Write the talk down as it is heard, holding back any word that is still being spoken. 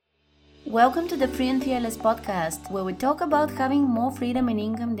Welcome to the Free and Fearless podcast, where we talk about having more freedom and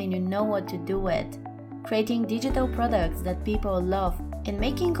income than you know what to do with, creating digital products that people love, and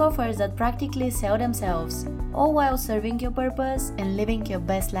making offers that practically sell themselves, all while serving your purpose and living your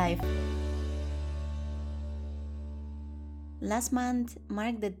best life. Last month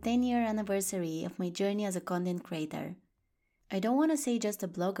marked the 10-year anniversary of my journey as a content creator. I don't want to say just a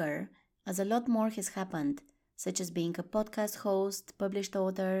blogger, as a lot more has happened, such as being a podcast host, published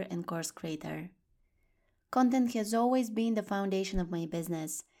author, and course creator. Content has always been the foundation of my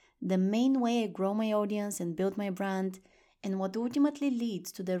business, the main way I grow my audience and build my brand, and what ultimately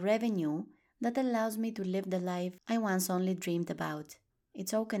leads to the revenue that allows me to live the life I once only dreamed about.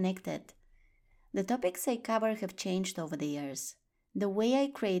 It's all connected. The topics I cover have changed over the years. The way I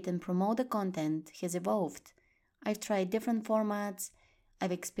create and promote the content has evolved. I've tried different formats,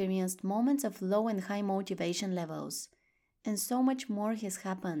 I've experienced moments of low and high motivation levels, and so much more has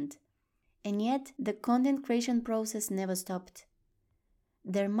happened. And yet, the content creation process never stopped.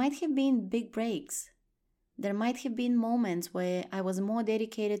 There might have been big breaks. There might have been moments where I was more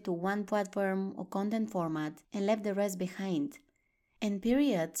dedicated to one platform or content format and left the rest behind. And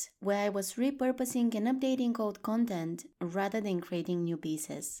periods where I was repurposing and updating old content rather than creating new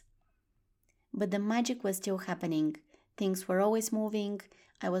pieces. But the magic was still happening. Things were always moving.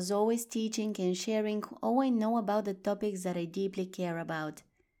 I was always teaching and sharing all I know about the topics that I deeply care about.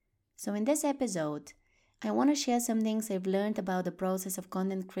 So in this episode, I want to share some things I've learned about the process of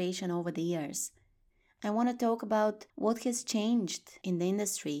content creation over the years. I want to talk about what has changed in the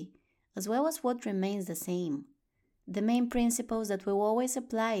industry, as well as what remains the same. The main principles that will always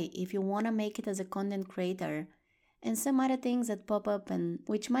apply if you want to make it as a content creator, and some other things that pop up and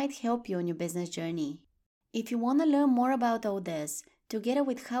which might help you on your business journey. If you want to learn more about all this, together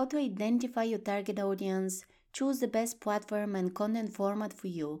with how to identify your target audience, choose the best platform and content format for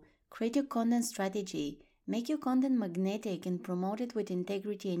you, create your content strategy, make your content magnetic and promote it with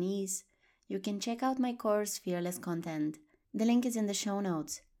integrity and ease, you can check out my course Fearless Content. The link is in the show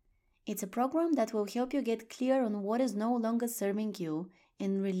notes. It's a program that will help you get clear on what is no longer serving you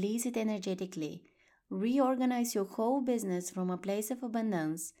and release it energetically, reorganize your whole business from a place of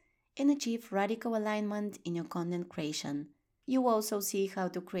abundance, and achieve radical alignment in your content creation. You also see how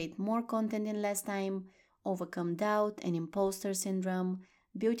to create more content in less time, overcome doubt and imposter syndrome,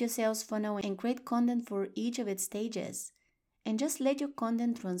 build your sales funnel and create content for each of its stages, and just let your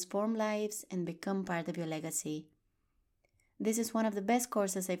content transform lives and become part of your legacy. This is one of the best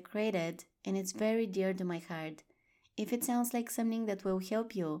courses I've created, and it's very dear to my heart. If it sounds like something that will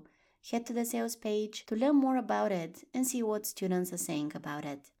help you, head to the sales page to learn more about it and see what students are saying about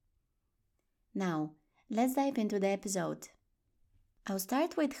it. Now, let's dive into the episode. I'll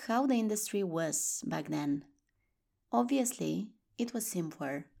start with how the industry was back then. Obviously, it was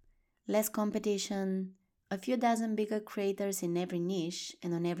simpler. Less competition, a few dozen bigger creators in every niche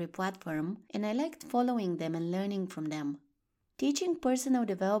and on every platform, and I liked following them and learning from them. Teaching personal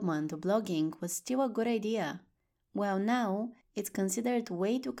development or blogging was still a good idea, while now it's considered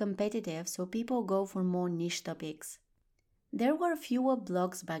way too competitive, so people go for more niche topics. There were fewer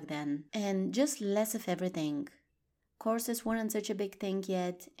blogs back then, and just less of everything. Courses weren't such a big thing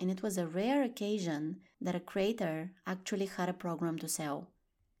yet, and it was a rare occasion that a creator actually had a program to sell.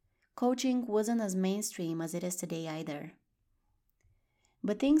 Coaching wasn't as mainstream as it is today either.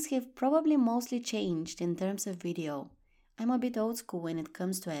 But things have probably mostly changed in terms of video. I'm a bit old school when it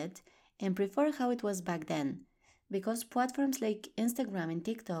comes to it, and prefer how it was back then, because platforms like Instagram and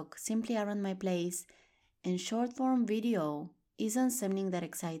TikTok simply aren't my place, and short-form video isn't something that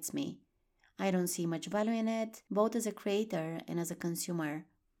excites me. I don't see much value in it, both as a creator and as a consumer.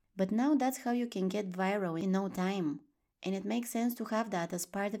 But now that's how you can get viral in no time, and it makes sense to have that as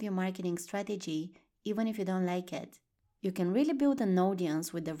part of your marketing strategy, even if you don't like it. You can really build an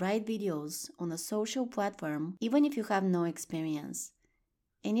audience with the right videos on a social platform, even if you have no experience.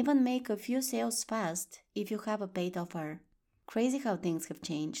 And even make a few sales fast if you have a paid offer. Crazy how things have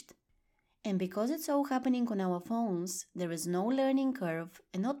changed. And because it's all happening on our phones, there is no learning curve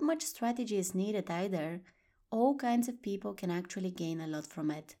and not much strategy is needed either. All kinds of people can actually gain a lot from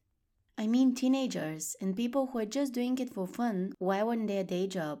it. I mean teenagers and people who are just doing it for fun while on their day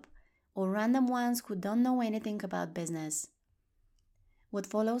job, or random ones who don't know anything about business. What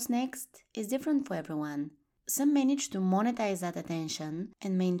follows next is different for everyone. Some manage to monetize that attention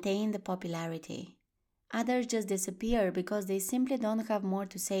and maintain the popularity. Others just disappear because they simply don't have more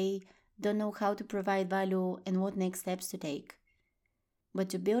to say, don't know how to provide value and what next steps to take. But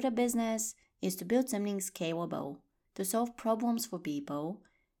to build a business is to build something scalable, to solve problems for people,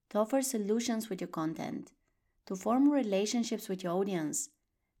 to offer solutions with your content, to form relationships with your audience,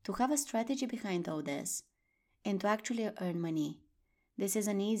 to have a strategy behind all this, and to actually earn money. This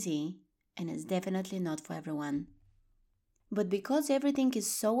isn't easy, and it's definitely not for everyone. But because everything is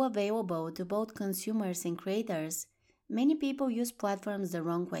so available to both consumers and creators, many people use platforms the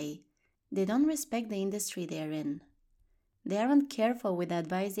wrong way. They don't respect the industry they're in. They aren't careful with the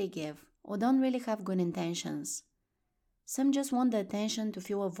advice they give, or don't really have good intentions. Some just want the attention to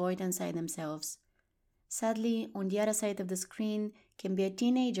fill a void inside themselves. Sadly, on the other side of the screen can be a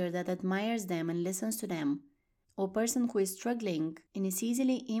teenager that admires them and listens to them, or a person who is struggling and is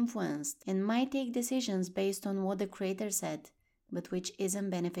easily influenced and might take decisions based on what the creator said, but which isn't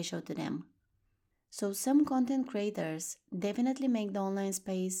beneficial to them. So some content creators definitely make the online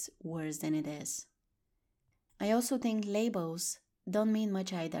space worse than it is. I also think labels don't mean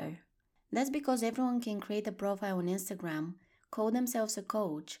much either. That's because everyone can create a profile on Instagram, call themselves a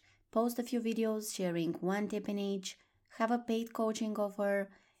coach, post a few videos sharing one tip in each, have a paid coaching offer,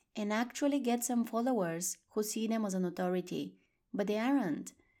 and actually get some followers who see them as an authority. But they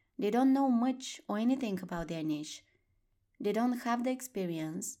aren't. They don't know much or anything about their niche. They don't have the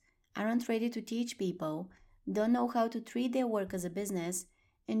experience, aren't ready to teach people, don't know how to treat their work as a business,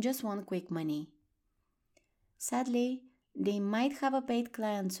 and just want quick money. Sadly, they might have a paid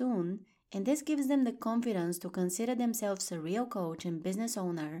client soon, and this gives them the confidence to consider themselves a real coach and business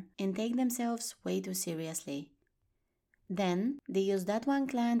owner and take themselves way too seriously. Then, they use that one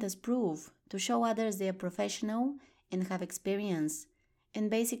client as proof to show others they are professional and have experience, and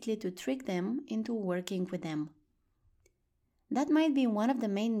basically to trick them into working with them. That might be one of the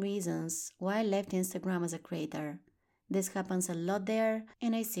main reasons why I left Instagram as a creator. This happens a lot there,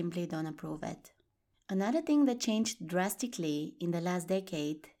 and I simply don't approve it. Another thing that changed drastically in the last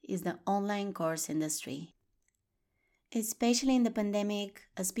decade is the online course industry. Especially in the pandemic,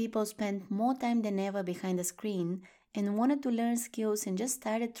 as people spent more time than ever behind the screen and wanted to learn skills and just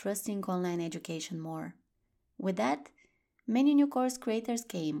started trusting online education more. With that, many new course creators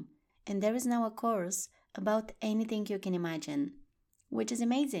came, and there is now a course about anything you can imagine, which is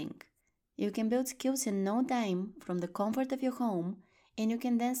amazing. You can build skills in no time from the comfort of your home, and you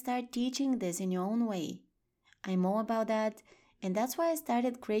can then start teaching this in your own way. I'm all about that, and that's why I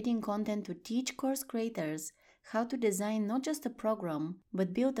started creating content to teach course creators how to design not just a program,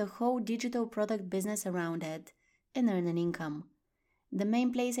 but build a whole digital product business around it and earn an income. The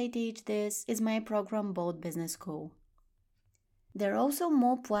main place I teach this is my program Bold Business School. There are also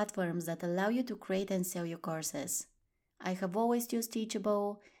more platforms that allow you to create and sell your courses. I have always used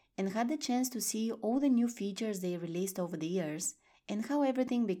Teachable and had the chance to see all the new features they released over the years and how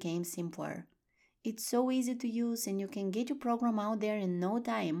everything became simpler. It's so easy to use and you can get your program out there in no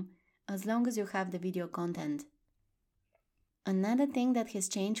time as long as you have the video content. Another thing that has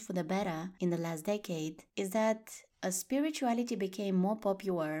changed for the better in the last decade is that as spirituality became more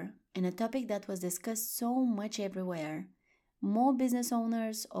popular and a topic that was discussed so much everywhere, more business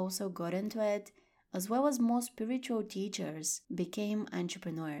owners also got into it, as well as more spiritual teachers became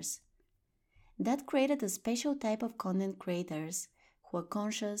entrepreneurs. That created a special type of content creators who are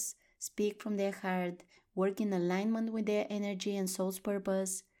conscious, speak from their heart, work in alignment with their energy and soul's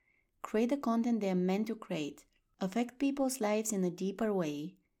purpose, create the content they are meant to create, affect people's lives in a deeper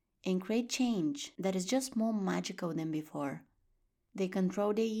way, and create change that is just more magical than before. They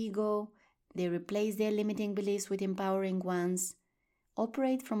control their ego, they replace their limiting beliefs with empowering ones,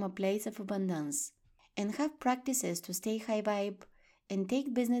 operate from a place of abundance, and have practices to stay high vibe and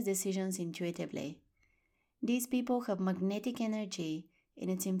take business decisions intuitively. These people have magnetic energy and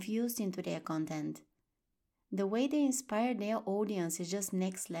it's infused into their content. The way they inspire their audience is just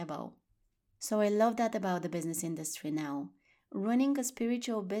next level. So I love that about the business industry now. Running a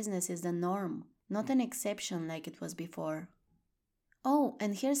spiritual business is the norm, not an exception like it was before. Oh,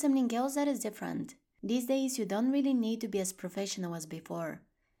 and here's something else that is different. These days you don't really need to be as professional as before.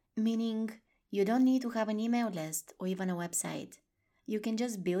 Meaning, you don't need to have an email list or even a website. You can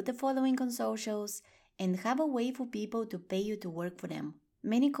just build a following on socials and have a way for people to pay you to work for them.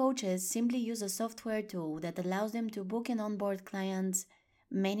 Many coaches simply use a software tool that allows them to book and onboard clients,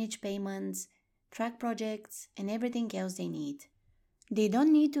 manage payments, track projects, and everything else they need. They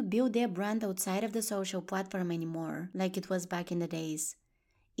don't need to build their brand outside of the social platform anymore, like it was back in the days.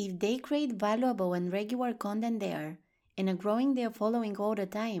 If they create valuable and regular content there and are growing their following all the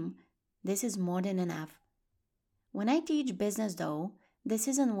time, this is more than enough. When I teach business though, this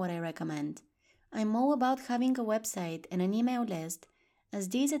isn't what I recommend. I'm all about having a website and an email list, as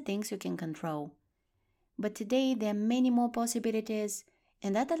these are things you can control. But today there are many more possibilities,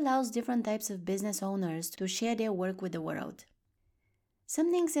 and that allows different types of business owners to share their work with the world.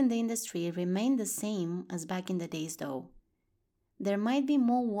 Some things in the industry remain the same as back in the days though. There might be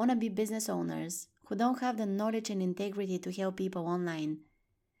more wannabe business owners who don't have the knowledge and integrity to help people online.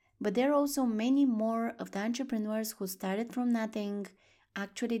 But there are also many more of the entrepreneurs who started from nothing,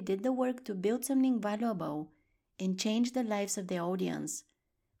 actually did the work to build something valuable and change the lives of their audience,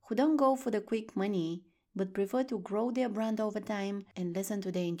 who don't go for the quick money but prefer to grow their brand over time and listen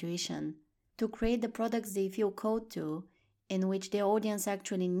to their intuition, to create the products they feel called to and which their audience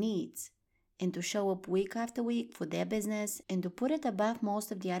actually needs, and to show up week after week for their business and to put it above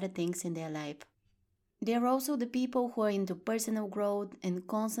most of the other things in their life. There are also the people who are into personal growth and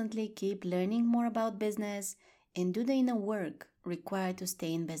constantly keep learning more about business and do the inner work required to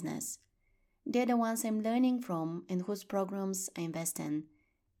stay in business. They're the ones I'm learning from and whose programs I invest in,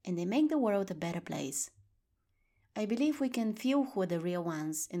 and they make the world a better place. I believe we can feel who are the real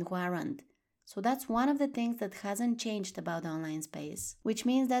ones and who aren't. So that's one of the things that hasn't changed about the online space, which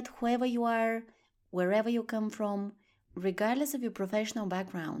means that whoever you are, wherever you come from, regardless of your professional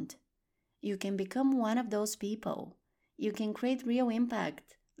background, you can become one of those people. You can create real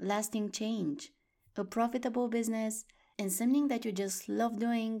impact, lasting change, a profitable business, and something that you just love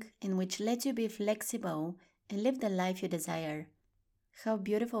doing and which lets you be flexible and live the life you desire. How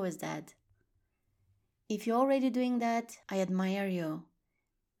beautiful is that? If you're already doing that, I admire you.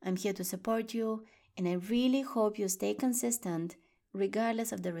 I'm here to support you, and I really hope you stay consistent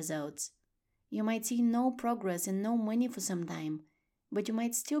regardless of the results. You might see no progress and no money for some time, but you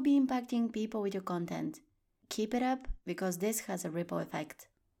might still be impacting people with your content. Keep it up because this has a ripple effect.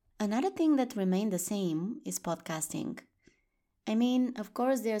 Another thing that remained the same is podcasting. I mean, of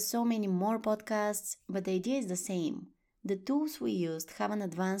course, there are so many more podcasts, but the idea is the same. The tools we used haven't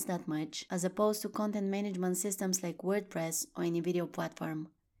advanced that much as opposed to content management systems like WordPress or any video platform.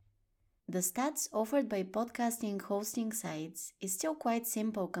 The stats offered by podcasting hosting sites is still quite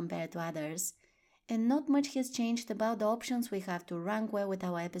simple compared to others, and not much has changed about the options we have to rank well with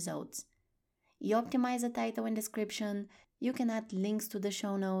our episodes. You optimize the title and description, you can add links to the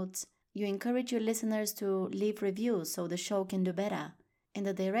show notes, you encourage your listeners to leave reviews so the show can do better. And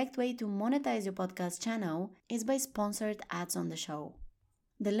the direct way to monetize your podcast channel is by sponsored ads on the show.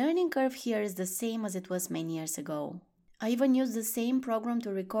 The learning curve here is the same as it was many years ago. I even use the same program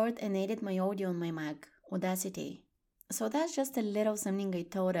to record and edit my audio on my Mac, Audacity. So that's just a little something I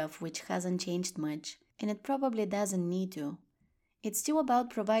thought of which hasn't changed much, and it probably doesn't need to. It's still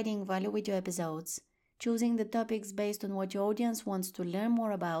about providing value with your episodes, choosing the topics based on what your audience wants to learn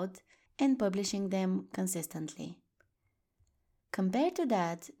more about, and publishing them consistently. Compared to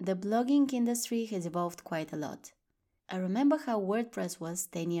that, the blogging industry has evolved quite a lot. I remember how WordPress was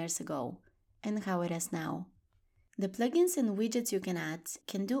 10 years ago, and how it is now. The plugins and widgets you can add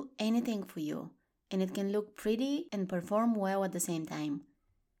can do anything for you, and it can look pretty and perform well at the same time.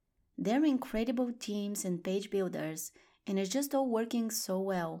 There are incredible teams and page builders, and it's just all working so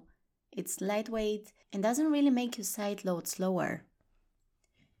well. It's lightweight and doesn't really make your site load slower.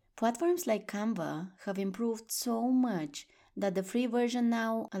 Platforms like Canva have improved so much that the free version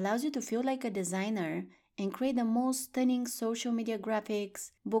now allows you to feel like a designer and create the most stunning social media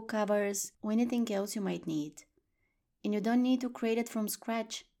graphics, book covers, or anything else you might need. And you don't need to create it from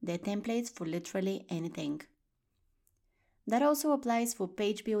scratch. There are templates for literally anything. That also applies for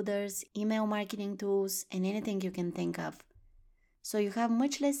page builders, email marketing tools, and anything you can think of. So you have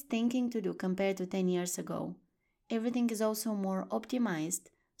much less thinking to do compared to 10 years ago. Everything is also more optimized,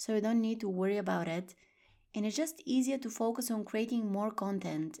 so you don't need to worry about it, and it's just easier to focus on creating more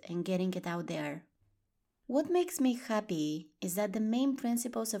content and getting it out there. What makes me happy is that the main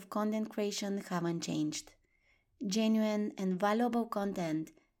principles of content creation haven't changed. Genuine and valuable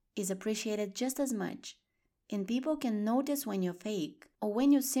content is appreciated just as much, and people can notice when you're fake or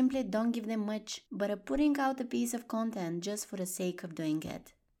when you simply don't give them much but are putting out a piece of content just for the sake of doing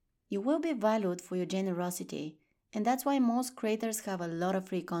it. You will be valued for your generosity, and that's why most creators have a lot of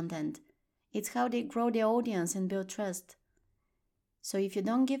free content. It's how they grow their audience and build trust. So if you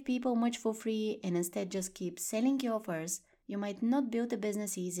don't give people much for free and instead just keep selling your offers, you might not build a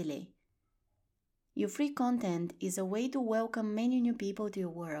business easily. Your free content is a way to welcome many new people to your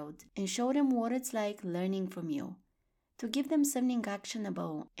world and show them what it's like learning from you. To give them something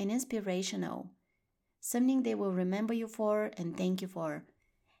actionable and inspirational, something they will remember you for and thank you for.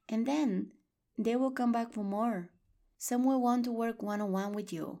 And then they will come back for more. Some will want to work one-on-one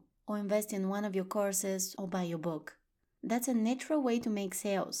with you, or invest in one of your courses or buy your book. That's a natural way to make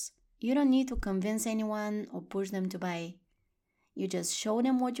sales. You don't need to convince anyone or push them to buy. You just show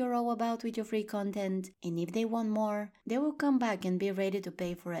them what you're all about with your free content, and if they want more, they will come back and be ready to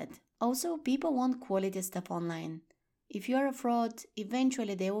pay for it. Also, people want quality stuff online. If you're a fraud,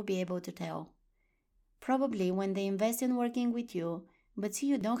 eventually they will be able to tell. Probably when they invest in working with you, but see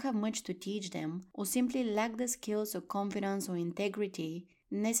you don't have much to teach them, or simply lack the skills or confidence or integrity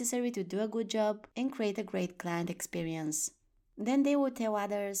necessary to do a good job and create a great client experience. Then they will tell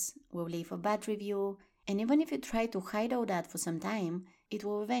others, will leave a bad review, and even if you try to hide all that for some time, it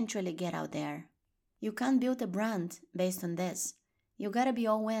will eventually get out there. You can't build a brand based on this. You gotta be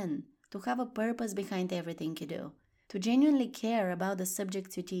all in, to have a purpose behind everything you do, to genuinely care about the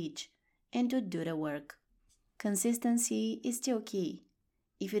subjects you teach, and to do the work. Consistency is still key.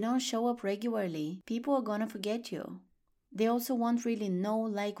 If you don't show up regularly, people are gonna forget you. They also won't really know,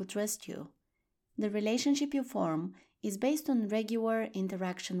 like, or trust you. The relationship you form is based on regular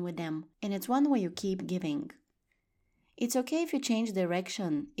interaction with them, and it's one way you keep giving. It's okay if you change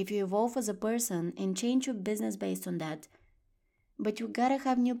direction, if you evolve as a person and change your business based on that, but you gotta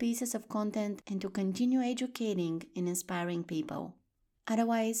have new pieces of content and to continue educating and inspiring people.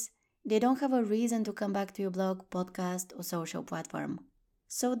 Otherwise, they don't have a reason to come back to your blog, podcast, or social platform.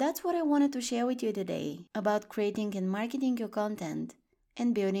 So that's what I wanted to share with you today about creating and marketing your content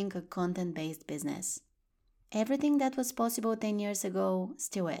and building a content-based business. Everything that was possible 10 years ago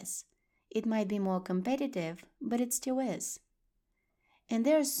still is. It might be more competitive, but it still is. And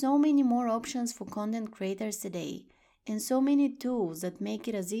there are so many more options for content creators today, and so many tools that make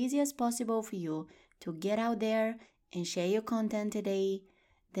it as easy as possible for you to get out there and share your content today,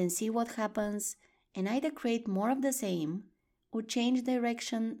 then see what happens, and either create more of the same or change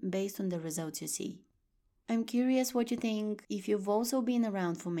direction based on the results you see. I'm curious what you think if you've also been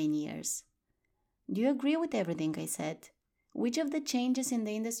around for many years. Do you agree with everything I said? Which of the changes in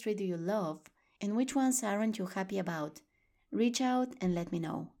the industry do you love, and which ones aren't you happy about? Reach out and let me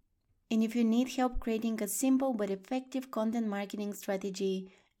know. And if you need help creating a simple but effective content marketing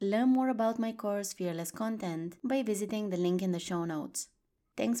strategy, learn more about my course Fearless Content by visiting the link in the show notes.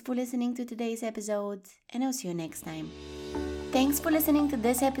 Thanks for listening to today's episode, and I'll see you next time. Thanks for listening to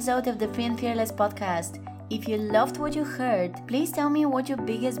this episode of the Free and Fearless podcast. If you loved what you heard, please tell me what your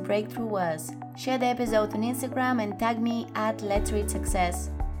biggest breakthrough was. Share the episode on Instagram and tag me at Let's Reach Success.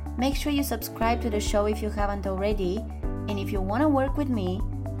 Make sure you subscribe to the show if you haven't already. And if you want to work with me,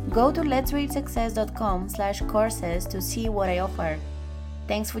 go to letsreachsuccess.com/courses to see what I offer.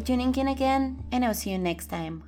 Thanks for tuning in again, and I'll see you next time.